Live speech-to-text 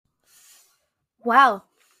Wow.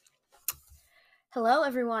 Hello,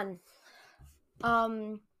 everyone.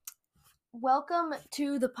 Um, Welcome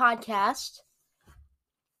to the podcast.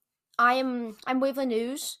 I'm Waveland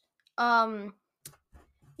News. Um,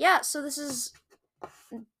 so this is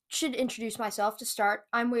should introduce myself to start.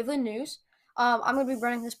 I'm Waveland News. I'm gonna be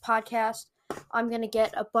running this podcast. I'm gonna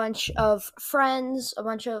get a bunch of friends, a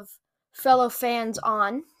bunch of fellow fans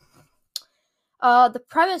on. The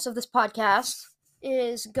premise of this podcast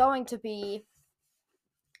is going to be,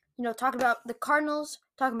 talking about the Cardinals,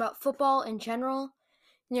 talking about football in general,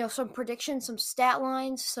 some predictions, some stat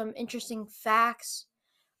lines, some interesting facts.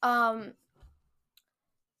 Um,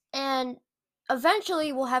 and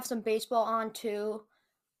eventually we'll have some baseball on too.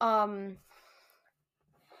 Um,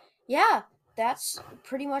 yeah, that's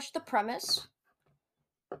pretty much the premise.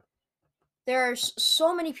 There's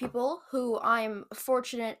so many people who I'm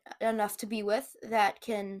fortunate enough to be with that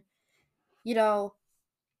can, you know,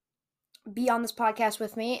 be on this podcast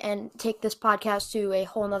with me and take this podcast to a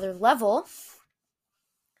whole nother level.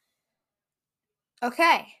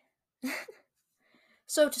 Okay.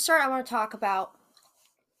 So to start, I want to talk about,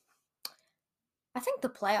 I think, the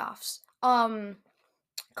playoffs.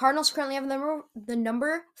 Cardinals currently have the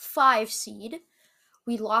number 5 seed.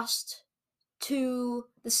 We lost to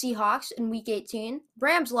the Seahawks in week 18.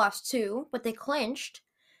 Rams lost too, but they clinched,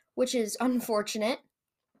 which is unfortunate.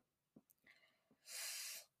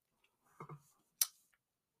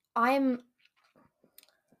 I'm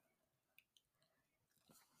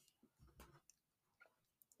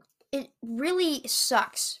It really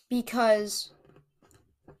sucks because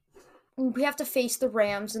we have to face the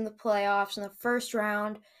Rams in the playoffs in the first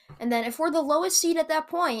round, and then if we're the lowest seed at that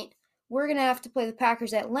point, we're going to have to play the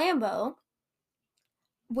Packers at Lambeau,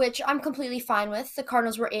 which I'm completely fine with. The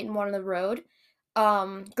Cardinals were 8-1 on the road.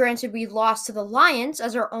 Granted, we lost to the Lions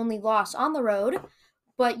as our only loss on the road,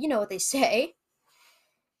 but you know what they say.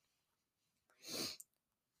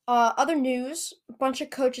 Other news: a bunch of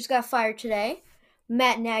coaches got fired today.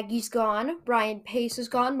 Matt Nagy's gone. Brian Pace is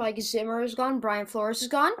gone. Mike Zimmer is gone. Brian Flores is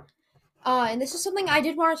gone. And this is something I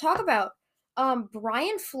did want to talk about.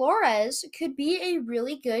 Brian Flores could be a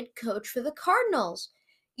really good coach for the Cardinals.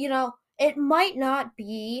 It might not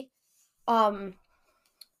be a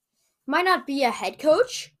head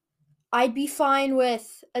coach. I'd be fine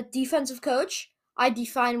with a defensive coach. I'd be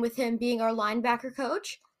fine with him being our linebacker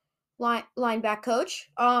coach, lineback coach.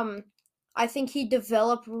 I think he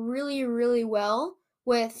developed really, really well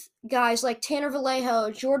with guys like Tanner Vallejo,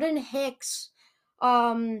 Jordan Hicks,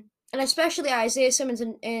 and especially Isaiah Simmons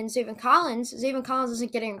and Zaven Collins. Zaven Collins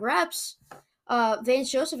isn't getting reps. Vance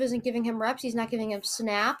Joseph isn't giving him reps. He's not giving him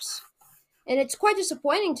snaps. And it's quite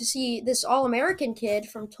disappointing to see this All-American kid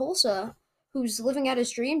from Tulsa who's living out his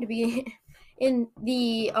dream to be in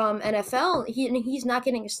the NFL. He's not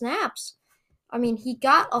getting snaps. I mean, he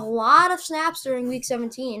got a lot of snaps during Week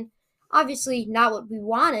 17. Obviously, not what we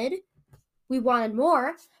wanted. We wanted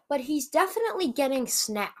more, but he's definitely getting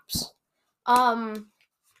snaps. So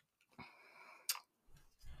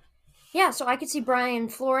I could see Brian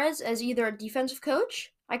Flores as either a defensive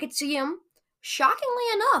coach. I could see him. Shockingly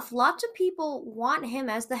enough, lots of people want him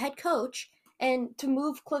as the head coach and to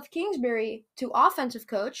move Cliff Kingsbury to offensive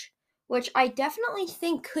coach, which I definitely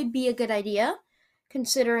think could be a good idea,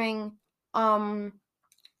 considering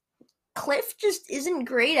Cliff just isn't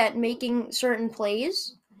great at making certain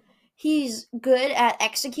plays. He's good at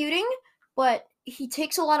executing, but he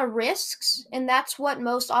takes a lot of risks, and that's what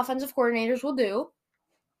most offensive coordinators will do.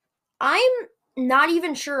 I'm not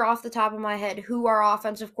even sure off the top of my head who our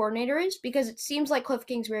offensive coordinator is because it seems like Cliff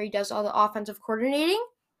Kingsbury does all the offensive coordinating.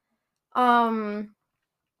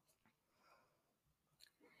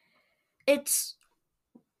 It's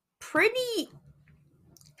pretty.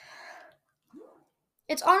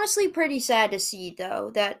 It's honestly pretty sad to see, though,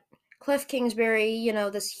 that Cliff Kingsbury,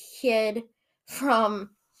 this kid from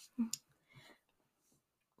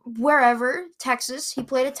wherever, Texas, he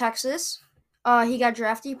played at Texas. He got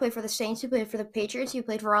drafted. He played for the Saints. He played for the Patriots. He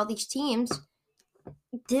played for all these teams.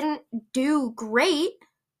 Didn't do great.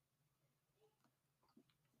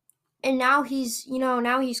 And now he's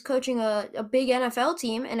coaching a big NFL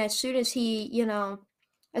team, and as soon as he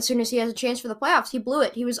has a chance for the playoffs, he blew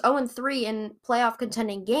it. He was 0-3 in playoff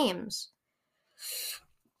contending games.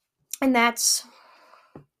 And that's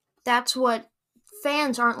what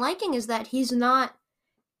fans aren't liking, is that he's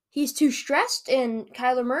too stressed and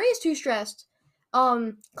Kyler Murray is too stressed.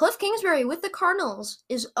 Cliff Kingsbury with the Cardinals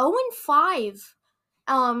is 0-5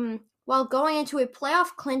 while going into a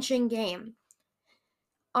playoff clinching game.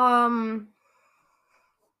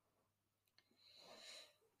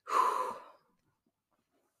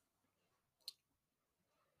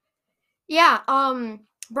 Yeah,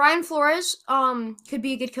 Brian Flores could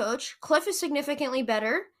be a good coach. Cliff is significantly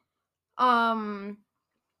better. Um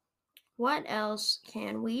what else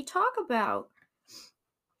can we talk about?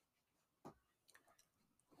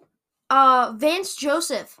 Vance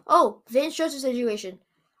Joseph. Oh, Vance Joseph situation.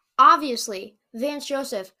 Obviously, Vance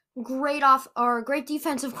Joseph, great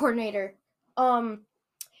defensive coordinator. Um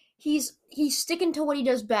he's sticking to what he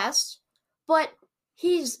does best, but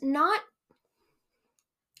he's not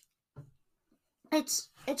it's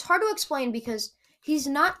hard to explain because he's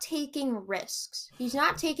not taking risks. He's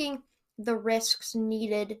not taking the risks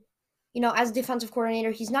needed, as a defensive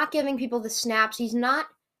coordinator. He's not giving people the snaps. He's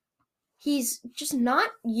just not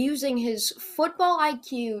using his football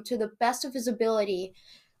IQ to the best of his ability.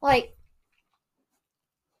 Like,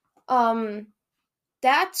 um,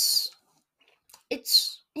 that's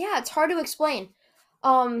it's hard to explain.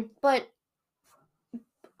 But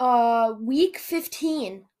week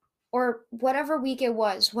 15 or whatever week it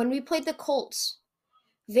was when we played the Colts,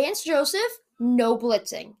 Vance Joseph, no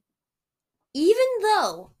blitzing. Even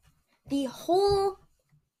though the whole,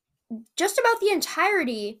 just about the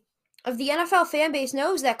entirety of the NFL fan base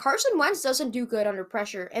knows that Carson Wentz doesn't do good under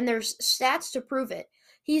pressure, and there's stats to prove it.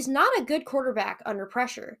 He's not a good quarterback under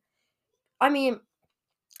pressure. I mean,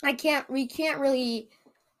 we can't really.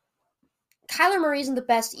 Kyler Murray isn't the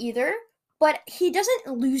best either, but he doesn't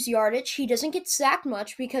lose yardage. He doesn't get sacked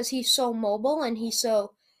much because he's so mobile and he's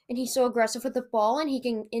so aggressive with the ball, and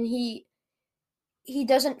he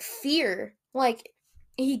doesn't fear. Like,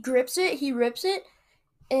 he grips it, he rips it,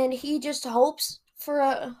 and he just hopes for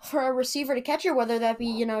a receiver to catch it, whether that be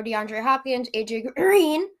DeAndre Hopkins, AJ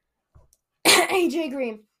Green, AJ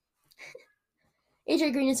Green.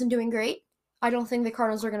 AJ Green isn't doing great. I don't think the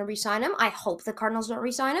Cardinals are going to re-sign him. I hope the Cardinals don't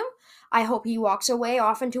re-sign him. I hope he walks away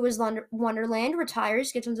off into his wonderland,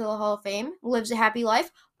 retires, gets into the Hall of Fame, lives a happy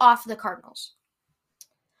life off the Cardinals.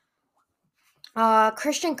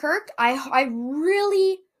 Christian Kirk, I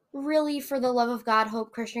really, really, for the love of God,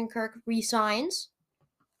 hope Christian Kirk re-signs.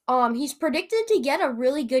 He's predicted to get a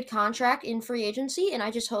really good contract in free agency, and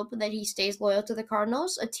I just hope that he stays loyal to the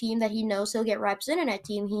Cardinals, a team that he knows he'll get reps in, and a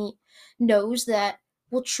team he knows that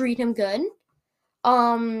will treat him good.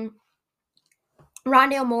 Rondale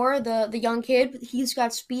Moore, the young kid, he's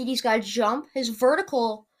got speed, he's got jump. His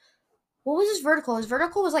vertical, what was his vertical? His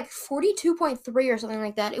vertical was like 42.3 or something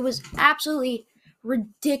like that. It was absolutely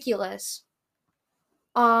ridiculous.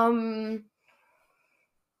 Yeah,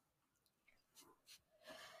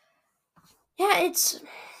 it's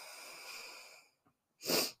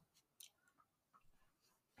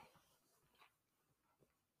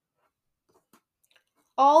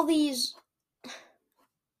all these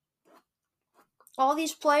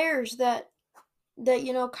players that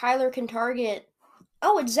Kyler can target.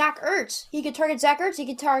 Oh, it's Zach Ertz. He could target Zach Ertz. He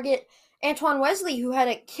could target Antoine Wesley, who had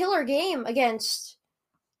a killer game against.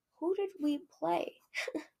 Who did we play?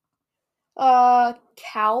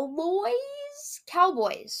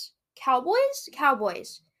 Cowboys.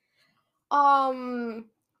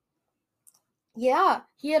 Yeah,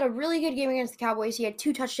 he had a really good game against the Cowboys. He had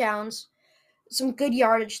 2 touchdowns, some good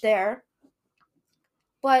yardage there.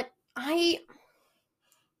 But I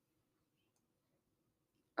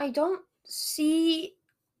don't see.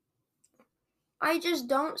 I just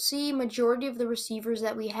don't see majority of the receivers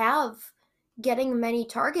that we have getting many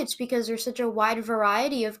targets because there's such a wide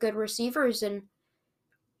variety of good receivers and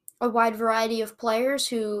a wide variety of players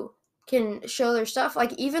who can show their stuff.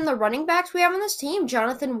 Like, even the running backs we have on this team,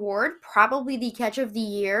 Jonathan Ward, probably the catch of the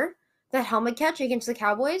year, that helmet catch against the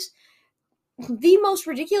Cowboys, the most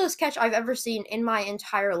ridiculous catch I've ever seen in my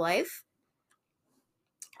entire life.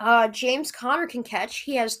 James Conner can catch.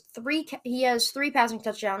 He has three passing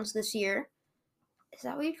touchdowns this year. Is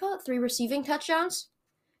that what you call it? 3 receiving touchdowns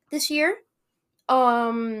this year.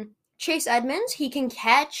 Chase Edmonds, he can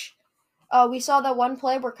catch. We saw that one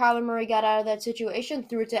play where Kyler Murray got out of that situation,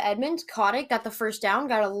 threw it to Edmonds, caught it, got the first down,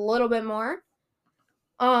 got a little bit more.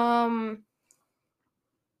 Oh,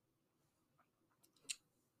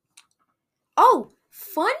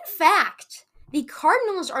 fun fact. The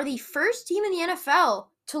Cardinals are the first team in the NFL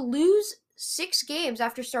to lose 6 games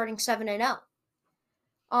after starting 7-0.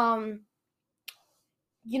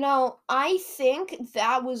 I think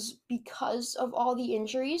that was because of all the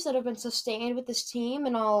injuries that have been sustained with this team,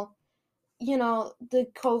 and all, the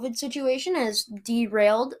COVID situation has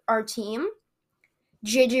derailed our team.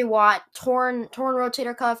 JJ Watt, torn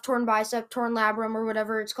rotator cuff, torn bicep, torn labrum, or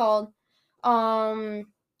whatever it's called. Who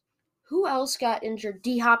else got injured?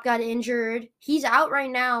 D-Hop got injured. He's out right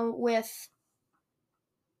now with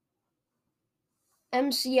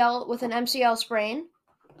an MCL sprain.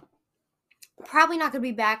 Probably not going to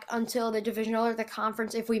be back until the divisional or the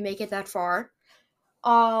conference if we make it that far.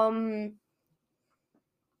 Who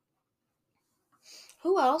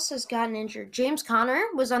else has gotten injured? James Conner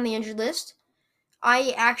was on the injured list.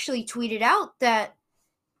 I actually tweeted out that,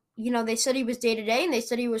 they said he was day to day and they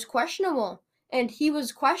said he was questionable. And he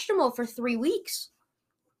was questionable for 3 weeks.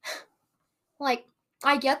 Like,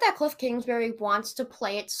 I get that Cliff Kingsbury wants to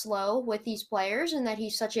play it slow with these players and that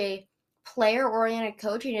he's such a player-oriented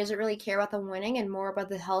coach. He doesn't really care about them winning and more about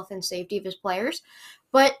the health and safety of his players.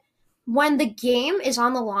 But when the game is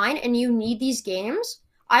on the line and you need these games,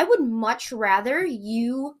 I would much rather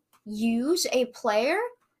you use a player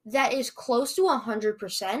that is close to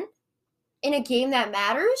 100% in a game that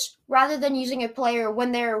matters rather than using a player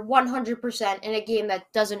when they're 100% in a game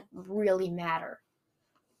that doesn't really matter.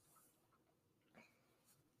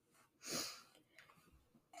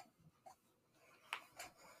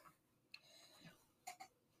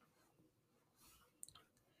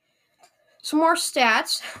 Some more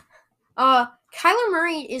stats. Kyler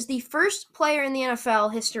Murray is the first player in the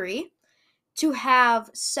NFL history to have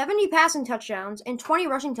 70 passing touchdowns and 20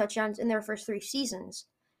 rushing touchdowns in their first 3 seasons.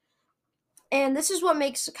 And this is what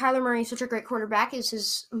makes Kyler Murray such a great quarterback, is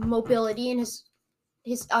his mobility and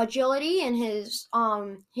his agility and his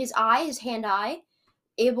hand eye,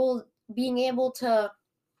 being able to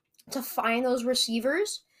find those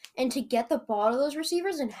receivers and to get the ball to those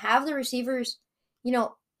receivers and have the receivers,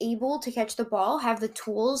 able to catch the ball, have the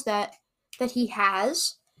tools that he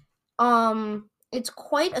has. It's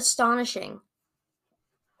quite astonishing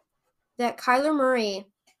that Kyler Murray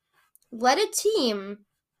led a team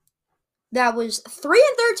that was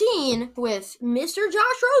 3-13 with Mr.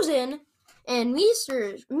 Josh Rosen and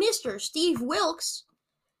Mr. Steve Wilkes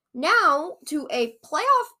now to a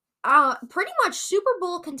playoff, pretty much Super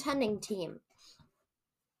Bowl contending team.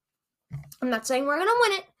 I'm not saying we're going to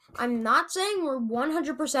win it. I'm not saying we're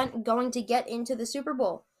 100% going to get into the Super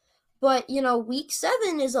Bowl. But, week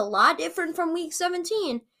 7 is a lot different from week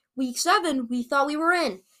 17. Week 7, we thought we were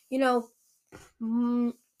in. We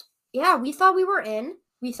thought we were in.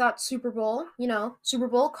 We thought Super Bowl,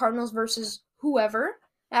 Cardinals versus whoever.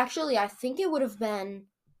 Actually, I think it would have been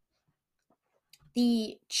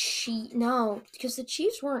the Chiefs. No, because the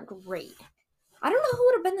Chiefs weren't great. I don't know who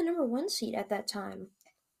would have been the number 1 seed at that time.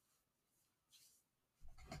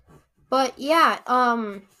 But yeah,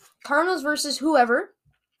 Cardinals versus whoever.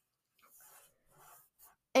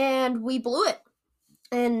 And we blew it.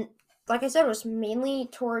 And like I said, it was mainly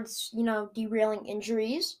towards, derailing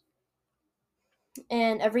injuries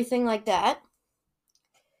and everything like that.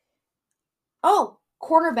 Oh,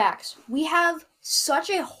 cornerbacks. We have such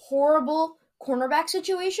a horrible cornerback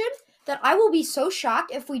situation that I will be so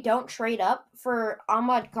shocked if we don't trade up for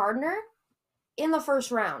Ahmad Gardner in the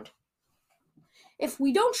first round. If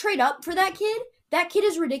we don't trade up for that kid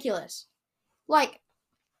is ridiculous. Like,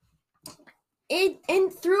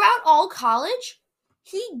 and throughout all college,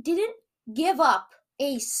 he didn't give up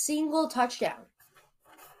a single touchdown.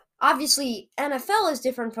 Obviously, NFL is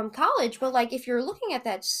different from college, but if you're looking at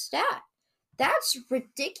that stat, that's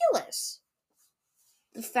ridiculous.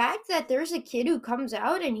 The fact that there's a kid who comes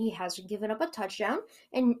out and he hasn't given up a touchdown,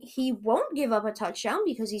 and he won't give up a touchdown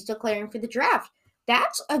because he's declaring for the draft,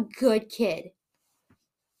 that's a good kid.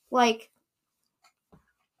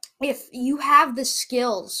 If you have the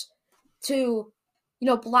skills to,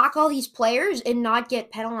 block all these players and not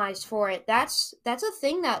get penalized for it, that's a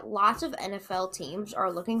thing that lots of NFL teams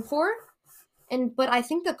are looking for. But I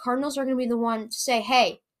think the Cardinals are going to be the one to say,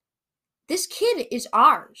 hey, this kid is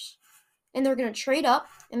ours. And they're going to trade up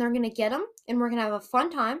and they're going to get him and we're going to have a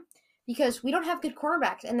fun time because we don't have good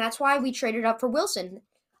cornerbacks. And that's why we traded up for Wilson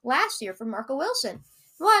last year, for Marco Wilson.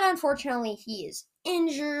 But unfortunately, he is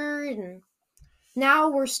injured and now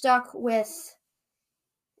we're stuck with,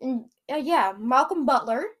 Malcolm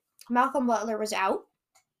Butler. Malcolm Butler was out.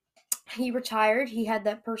 He retired. He had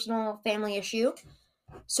that personal family issue.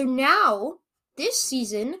 So now, this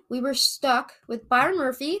season, we were stuck with Byron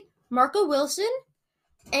Murphy, Marco Wilson,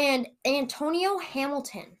 and Antonio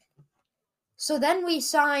Hamilton. So then we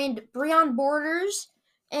signed Breon Borders,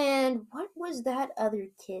 and what was that other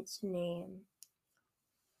kid's name?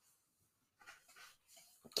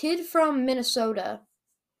 Kid from Minnesota.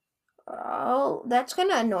 Oh, that's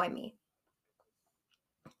gonna annoy me.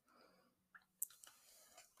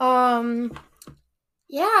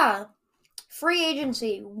 Yeah. Free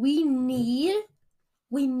agency. We need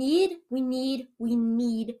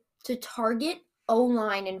to target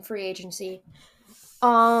O-line in free agency.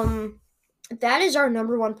 That is our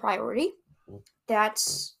number 1 priority.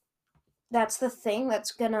 That's the thing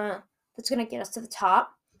that's gonna get us to the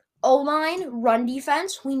top. O-line, run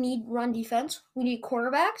defense. We need run defense. We need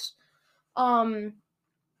quarterbacks. And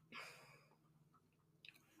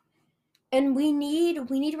we need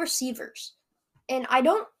receivers. And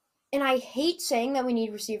I hate saying that we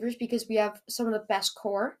need receivers because we have some of the best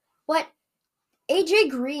core, but AJ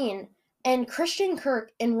Green and Christian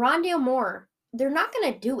Kirk and Rondale Moore, they're not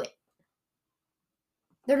going to do it.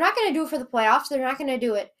 They're not going to do it for the playoffs. They're not going to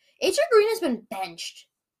do it. AJ Green has been benched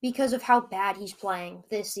because of how bad he's playing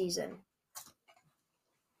this season.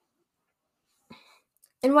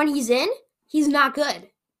 And when he's in, he's not good.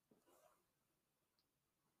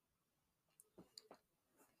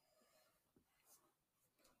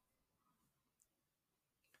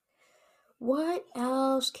 What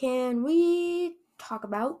else can we talk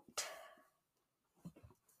about?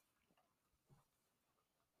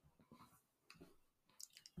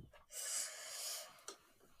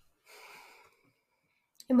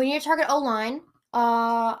 And we need to target O-line.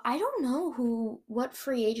 I don't know what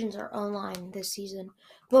free agents are O-line this season,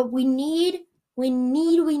 but we need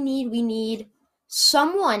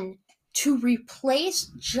someone to replace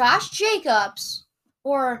Josh Jacobs,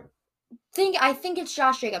 or I think it's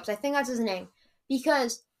Josh Jacobs. I think that's his name,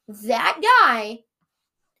 because that guy,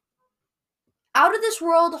 out of this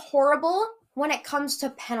world horrible when it comes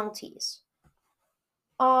to penalties.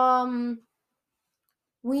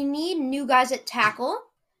 We need new guys at tackle,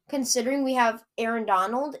 considering we have Aaron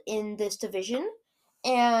Donald in this division,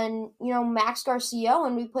 and Max Garcia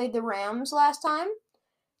when we played the Rams last time.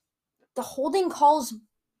 The holding calls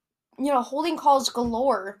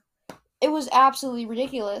galore. It was absolutely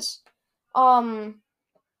ridiculous. And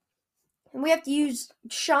we have to use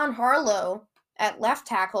Sean Harlow at left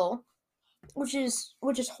tackle, which is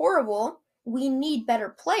horrible. We need better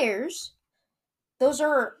players. Those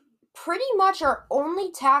are pretty much our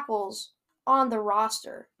only tackles on the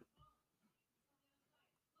roster.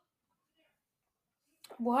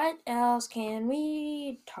 What else can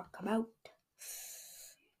we talk about?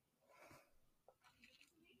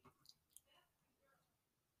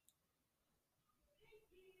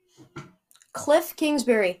 Cliff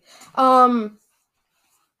Kingsbury.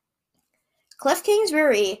 Cliff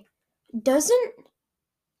Kingsbury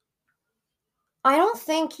I don't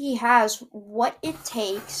think he has what it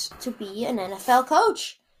takes to be an NFL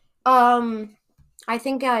coach. I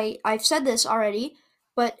think I've said this already,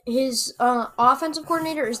 but his offensive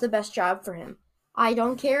coordinator is the best job for him. I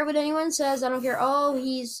don't care what anyone says. I don't care. Oh,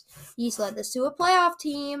 he's led us to a playoff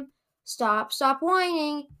team. Stop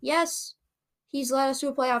whining. Yes, he's led us to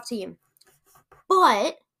a playoff team.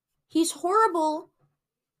 But he's horrible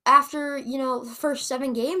after, the first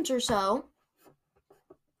 7 games or so.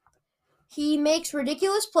 He makes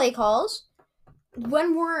ridiculous play calls.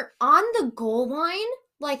 When we're on the goal line,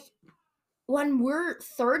 like when we're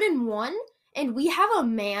 3rd and 1, and we have a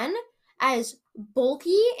man as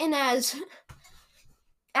bulky and as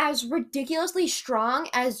ridiculously strong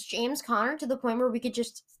as James Conner, to the point where we could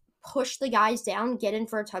just push the guys down, get in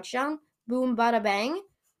for a touchdown, boom, bada bang,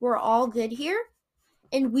 we're all good here,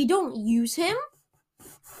 and we don't use him.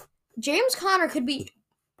 James Conner could be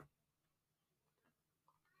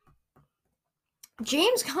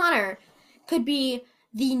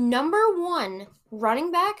the number 1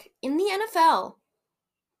 running back in the NFL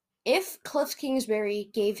if Cliff Kingsbury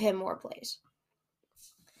gave him more plays.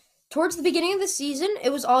 Towards the beginning of the season,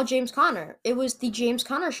 it was all James Conner. It was the James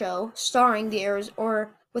Conner show, starring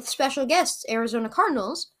with special guests, Arizona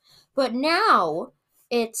Cardinals. But now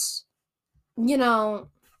it's,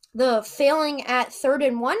 the failing at 3rd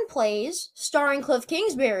and 1 plays, starring Cliff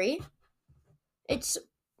Kingsbury. It's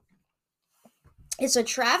a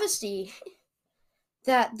travesty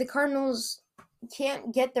that the Cardinals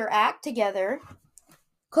can't get their act together.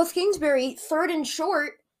 Cliff Kingsbury, 3rd and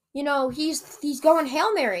short, he's going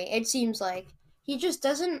Hail Mary, it seems like. He just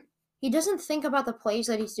doesn't think about the plays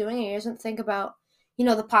that he's doing, and he doesn't think about,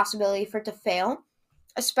 the possibility for it to fail.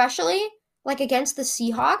 Especially, like, against the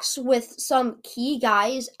Seahawks with some key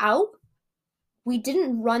guys out, we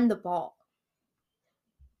didn't run the ball.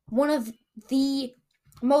 One of the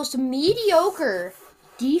most mediocre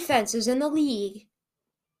defenses in the league,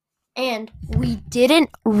 and we didn't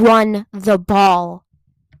run the ball.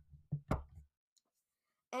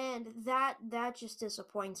 And that just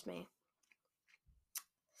disappoints me.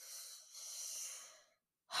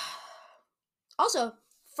 Also,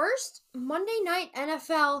 first Monday night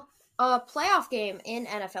NFL playoff game in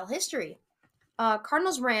NFL history.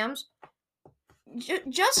 Cardinals-Rams.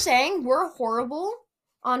 Just saying, we're horrible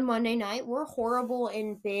on Monday night. We're horrible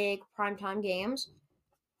in big primetime games.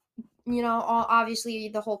 Obviously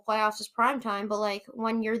the whole playoffs is primetime, but like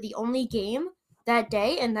when you're the only game that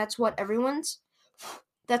day and that's what everyone's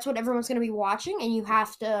that's what everyone's going to be watching, and you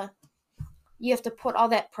have to put all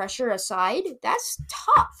that pressure aside. That's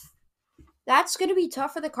tough. That's going to be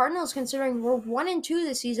tough for the Cardinals considering we're 1-2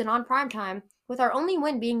 this season on primetime, with our only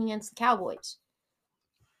win being against the Cowboys.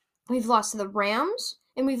 We've lost to the Rams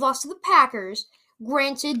and we've lost to the Packers.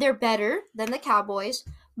 Granted, they're better than the Cowboys,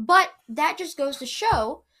 but that just goes to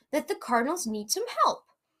show that the Cardinals need some help.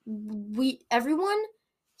 Everyone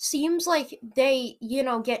seems like they,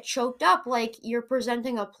 get choked up like you're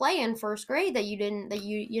presenting a play in first grade that you didn't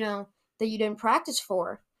practice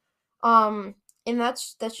for. And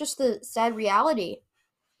that's just the sad reality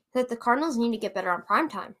that the Cardinals need to get better on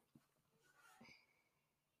primetime.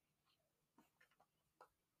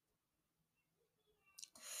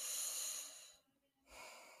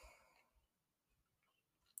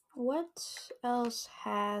 What else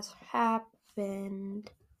has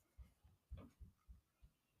happened?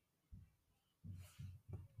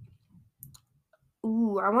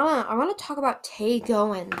 Ooh, I wanna talk about Tay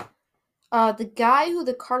Gowan. The guy who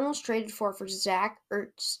the Cardinals traded for Zach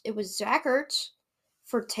Ertz. It was Zach Ertz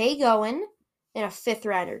for Tay Gowan and a fifth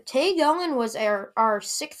rounder. Tay Gowan was our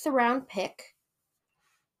sixth round pick,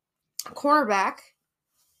 cornerback.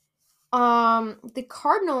 The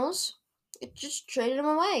Cardinals just traded him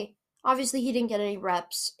away. Obviously, he didn't get any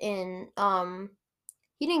reps with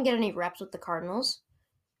the Cardinals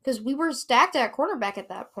because we were stacked at cornerback at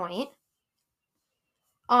that point.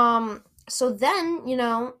 So then,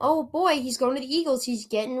 oh boy, he's going to the Eagles. He's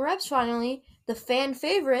getting reps finally. The fan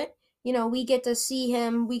favorite. We get to see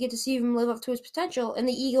him live up to his potential, and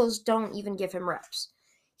the Eagles don't even give him reps.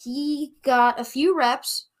 He got a few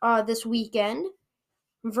reps this weekend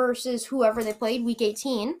versus whoever they played week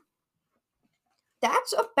 18.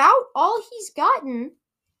 That's about all he's gotten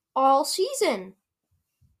all season.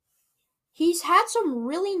 He's had some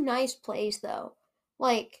really nice plays though.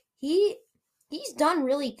 Like he's done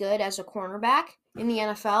really good as a cornerback in the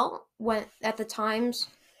NFL when at the times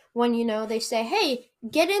when they say, "Hey,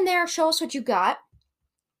 get in there, show us what you got."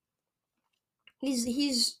 He's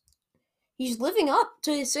living up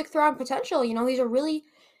to his sixth round potential.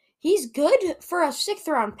 He's good for a sixth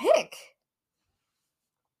round pick.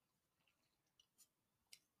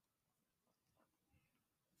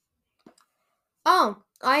 Oh,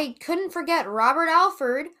 I couldn't forget Robert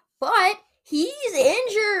Alford, but he's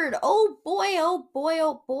injured. Oh boy, oh boy,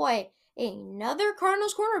 oh boy. Another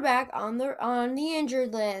Cardinals cornerback on the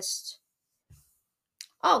injured list.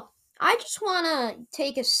 Oh, I just want to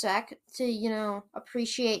take a sec to,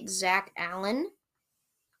 appreciate Zach Allen.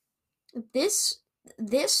 This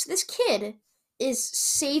kid is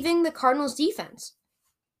saving the Cardinals defense.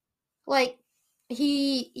 Like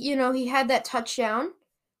he had that touchdown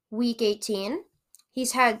week 18.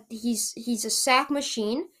 He's a sack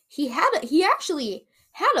machine. He actually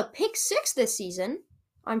had a pick six this season.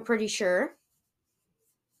 I'm pretty sure.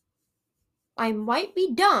 I might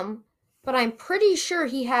be dumb, but I'm pretty sure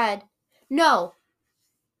he had. No.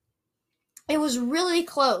 It was really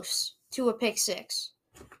close to a pick six.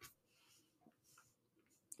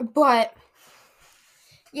 But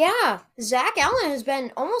yeah, Zach Allen has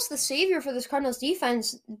been almost the savior for this Cardinals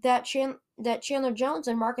defense that Chandler Jones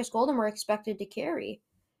and Marcus Golden were expected to carry.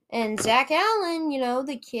 And Zach Allen,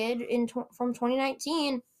 the kid from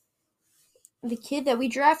 2019, the kid that we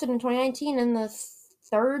drafted in 2019 in the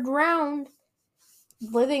third round,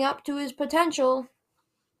 living up to his potential.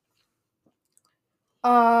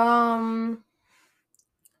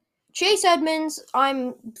 Chase Edmonds,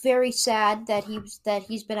 I'm very sad that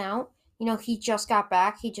he's been out. He just got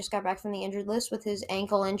back. He just got back from the injured list with his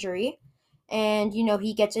ankle injury, and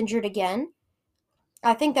he gets injured again.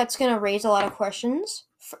 I think that's going to raise a lot of questions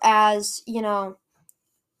as the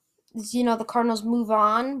Cardinals move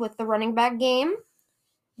on with the running back game.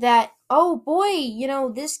 That, oh boy,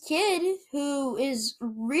 this kid who is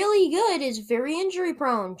really good is very injury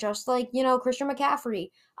prone, just like Christian McCaffrey.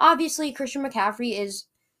 Obviously, Christian McCaffrey is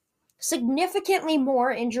significantly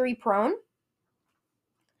more injury prone,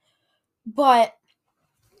 but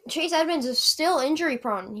Chase Edmonds is still injury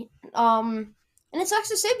prone. And it sucks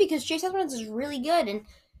to say because Chase Edmonds is really good, and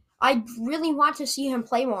I really want to see him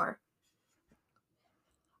play more.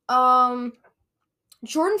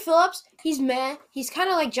 Jordan Phillips, he's meh. He's kind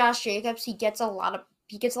of like Josh Jacobs. He gets a lot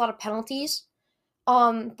of penalties.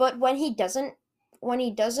 But when he doesn't,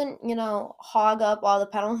 hog up all the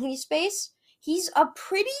penalty space, he's a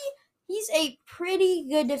pretty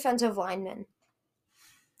good defensive lineman.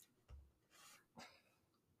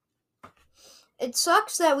 It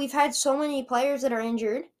sucks that we've had so many players that are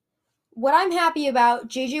injured. What I'm happy about,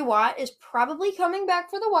 JJ Watt is probably coming back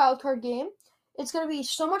for the wildcard game. It's going to be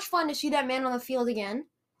so much fun to see that man on the field again.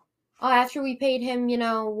 After we paid him,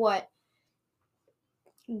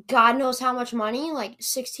 God knows how much money, like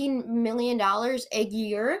 $16 million a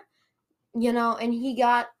year, and he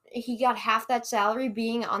got half that salary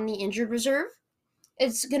being on the injured reserve.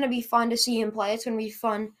 It's gonna be fun to see him play. It's gonna be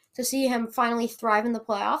fun to see him finally thrive in the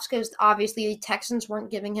playoffs because obviously the Texans weren't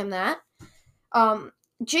giving him that.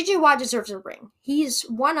 JJ Watt deserves a ring. He's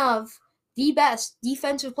one of the best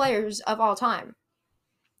defensive players of all time.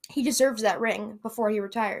 He deserves that ring before he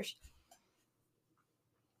retires.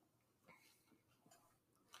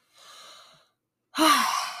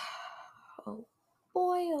 Oh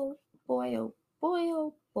boy, oh boy, oh boy,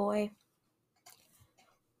 oh boy.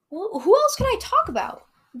 Well, who else can I talk about?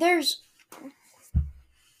 There's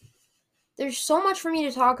so much for me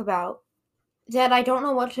to talk about that I don't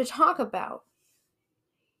know what to talk about.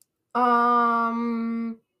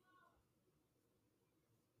 Um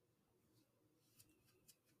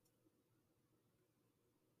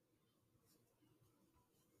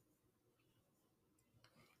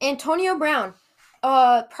Antonio Brown.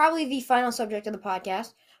 Probably the final subject of the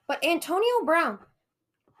podcast. But Antonio Brown.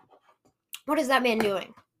 What is that man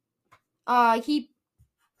doing? He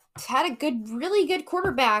had a really good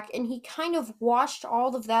quarterback, and he kind of washed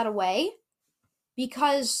all of that away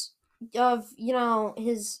because of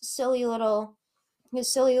his silly little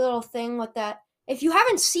thing with that. If you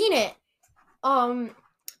haven't seen it, um,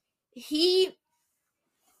 he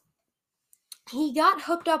got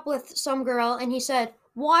hooked up with some girl, and he said,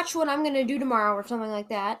 "Watch what I'm gonna do tomorrow," or something like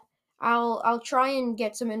that. I'll try and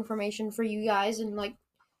get some information for you guys and like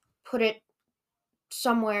put it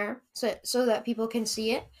somewhere so that people can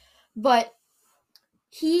see it. But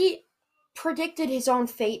he predicted his own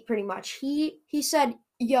fate pretty much. He said,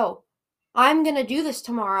 "Yo, I'm gonna do this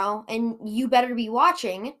tomorrow, and you better be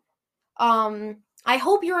watching. I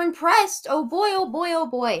hope you're impressed. Oh boy, oh boy, oh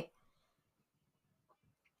boy."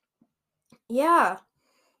 Yeah.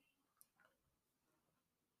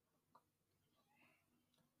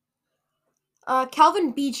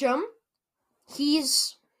 Calvin Beecham.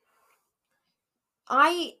 He's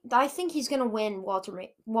I think he's gonna win Walter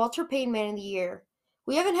Payton Man of the Year.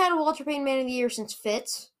 We haven't had a Walter Payton Man of the Year since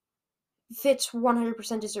Fitz. Fitz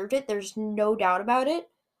 100% deserved it. There's no doubt about it.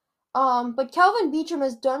 But Calvin Beecham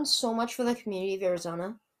has done so much for the community of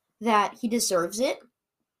Arizona that he deserves it.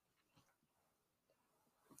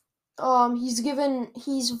 He's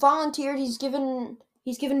volunteered, he's given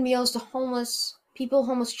meals to homeless people,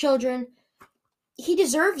 homeless children. He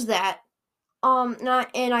deserves that. And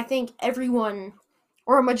I think everyone,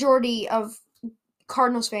 or a majority of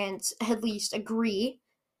Cardinals fans at least, agree.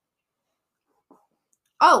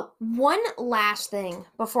 Oh, one last thing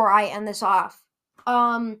before I end this off.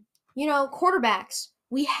 Quarterbacks.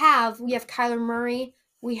 We have Kyler Murray,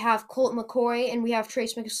 we have Colt McCoy, and we have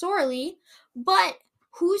Trace McSorley. But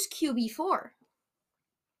who's QB4?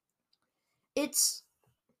 It's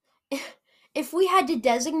if we had to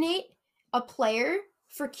designate a player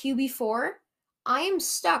for QB4, I am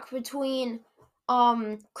stuck between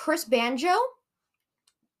Chris Banjo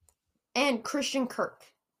and Christian Kirk.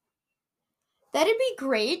 That'd be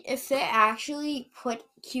great if they actually put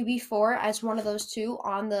QB4 as one of those two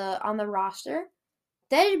on the roster.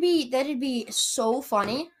 That'd be so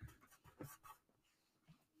funny.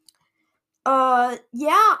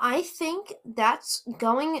 Yeah, I think that's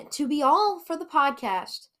going to be all for the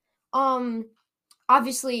podcast.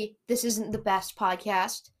 Obviously this isn't the best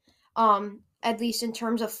podcast. At least in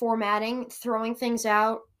terms of formatting, throwing things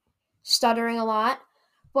out, stuttering a lot,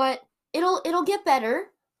 but it'll get better.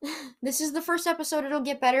 This is the first episode. It'll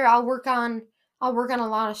get better. I'll work on a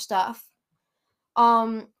lot of stuff.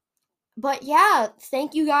 Um, but yeah,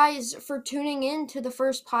 thank you guys for tuning in to the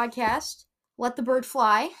first podcast. Let the bird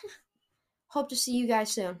fly. Hope to see you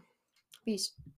guys soon. Peace.